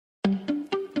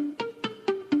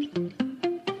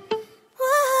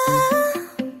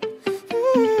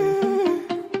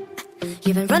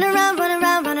You've been running around, running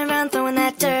around, running around, throwing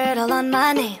that dirt all on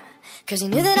my name. Cause you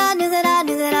knew that I knew that I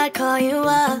knew that I'd call you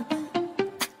up.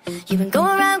 You've been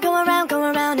going around, going around,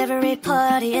 going around every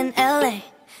party in LA.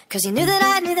 Cause you knew that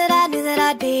I knew that I knew that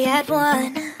I'd be at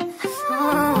one.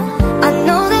 Oh. I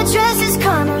know that dress is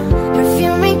karma,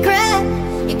 perfume regret.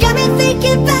 You got me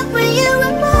thinking about when you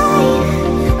were mine.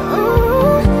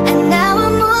 Ooh. And now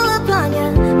I'm all up on you,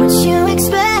 what you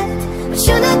expect. But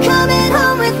you're not coming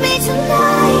home with me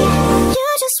tonight. You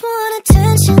just want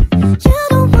attention, you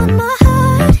don't want my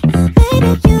heart. Baby,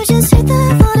 you just hate the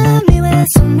thought of me with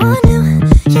someone new.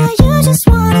 Yeah, you just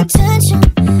want attention,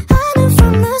 I knew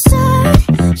from the start.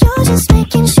 You're just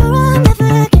making sure I'm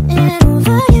never getting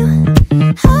over you.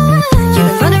 You've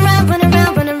been running around, running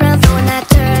around, running around, throwing that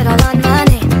dirt all on my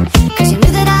name. Cause you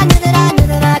knew that I knew that I knew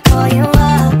that I'd call you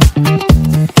up.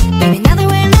 Baby, now that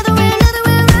we're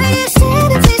right here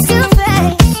standing face to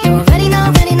face, you already know,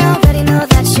 already know, already know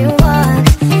that you won.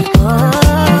 Oh,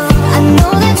 I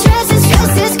know that dress is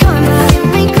karma, you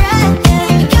regret.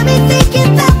 You got me thinking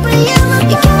about when you were mine.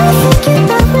 You got me thinking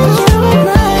about when you were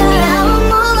mine. Now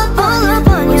I'm all up on you,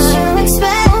 what you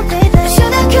expect. But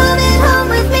you're not coming home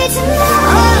with me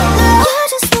tonight. You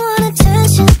just want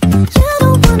attention, you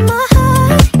don't want my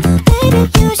heart. Baby,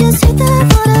 you just hate the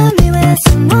thought of me with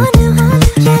someone new.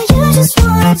 Yeah, you just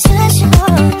want attention,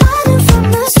 I knew from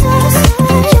the start.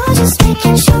 You're just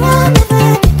making sure I'm never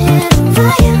getting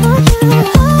over you.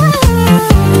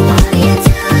 What are you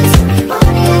doing to me? What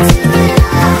are you doing?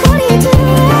 What are you doing?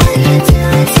 What are you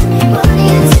doing to me? What are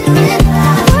you doing?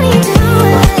 What are you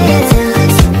doing? What are you doing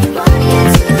to me? What are you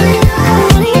doing?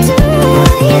 What are you doing?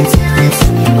 What are you doing to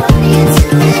me? What are you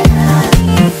doing?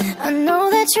 I know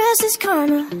that dress is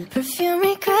karma, perfume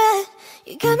regret.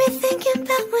 You got me thinking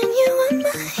about when you were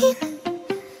mine.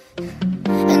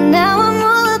 And now I'm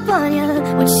all up on you,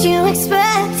 what you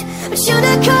expect. But you're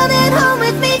not coming home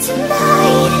with me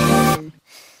tonight.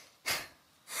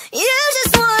 You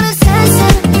just want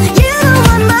attention, you don't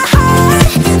want my heart.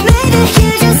 Maybe you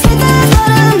just hate the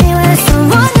thought of me with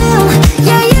someone new.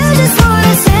 Yeah, you just want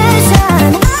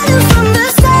attention, I knew from the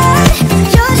start.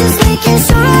 You're just making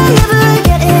sure I'm never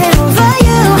getting over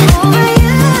you. Over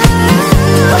you.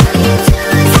 What are you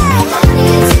doing? What are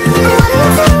you doing? What are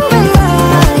you doing?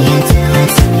 What are you doing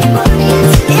to me? What are you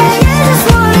doing? Yeah, you just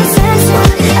want attention,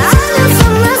 I knew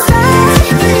from the start.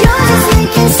 You're just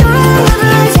making sure I'm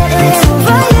never getting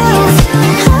over you.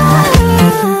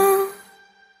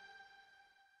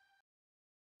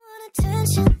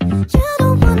 Attention, you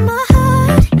don't want my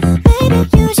heart. Baby,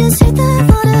 you just hate the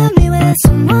thought of me with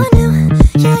someone new.